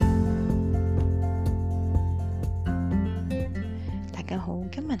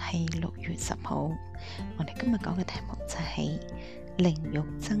今日係6月10號，我哋今日講嘅題目就係靈肉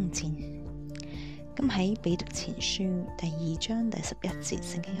爭戰。咁喺彼得前書第2章第11節，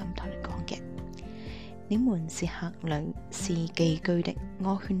聖經咁同你講嘅：你們是客旅，是寄居的，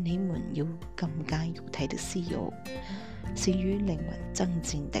我勸你們要禁戒肉體的私慾，是與靈魂爭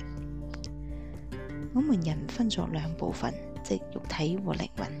戰的。我們人分作兩部分，即肉體和靈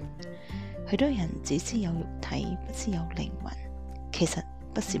魂。許多人只知有肉體，不知有靈魂。其實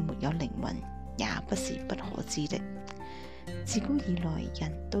不是沒有靈魂，也不是不可知的。自古以來，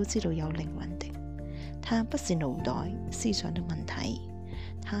人都知道有靈魂的。它不是腦袋思想的問題，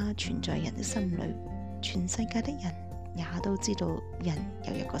它存在人的心裏。全世界的人也都知道人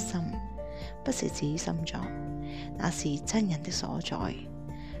有一個心，不是指心臟，那是真人的所在。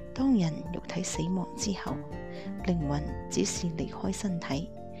當人肉體死亡之後，靈魂只是離開身體，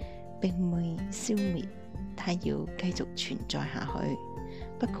並未消滅，它要繼續存在下去，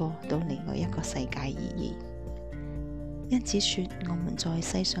不過到另外一個世界而已。因此說，我們在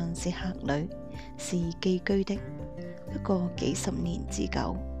世上是客旅，是寄居的，不過幾十年之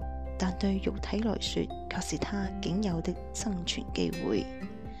久，但對肉體來說，卻是他僅有的生存機會。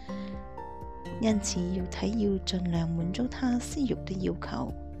因此，肉體要盡量滿足他私慾的要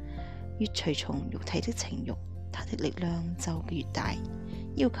求，越隨從肉體的情慾，他的力量就越大，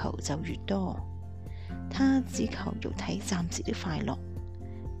要求就越多。他只求肉體暫時的快樂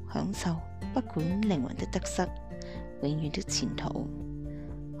享受，不管靈魂的得失，永遠的前途。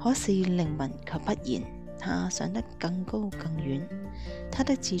可是靈魂卻不然，他想得更高更遠，他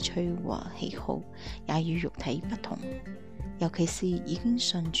的志趣和喜好也與肉體不同。尤其是已經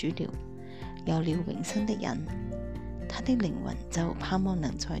信主了，有了永生的人，他的靈魂就盼望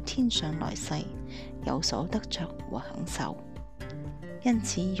能在天上來世有所得着和享受。因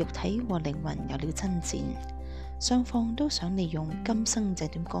此，肉體和靈魂有了爭戰，雙方都想利用今生這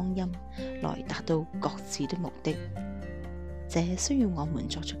段光陰來達到各自的目的。這需要我們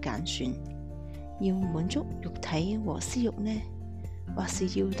作出揀選，要滿足肉體和私慾呢，或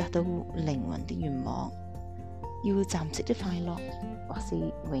是要達到靈魂的願望？要暫時的快樂，或是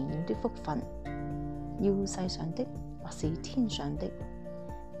永遠的福分？要世上的，或是天上的？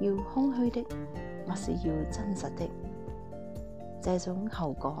要空虛的，或是要真實的？這種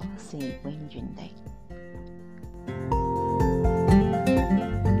後果是永遠的。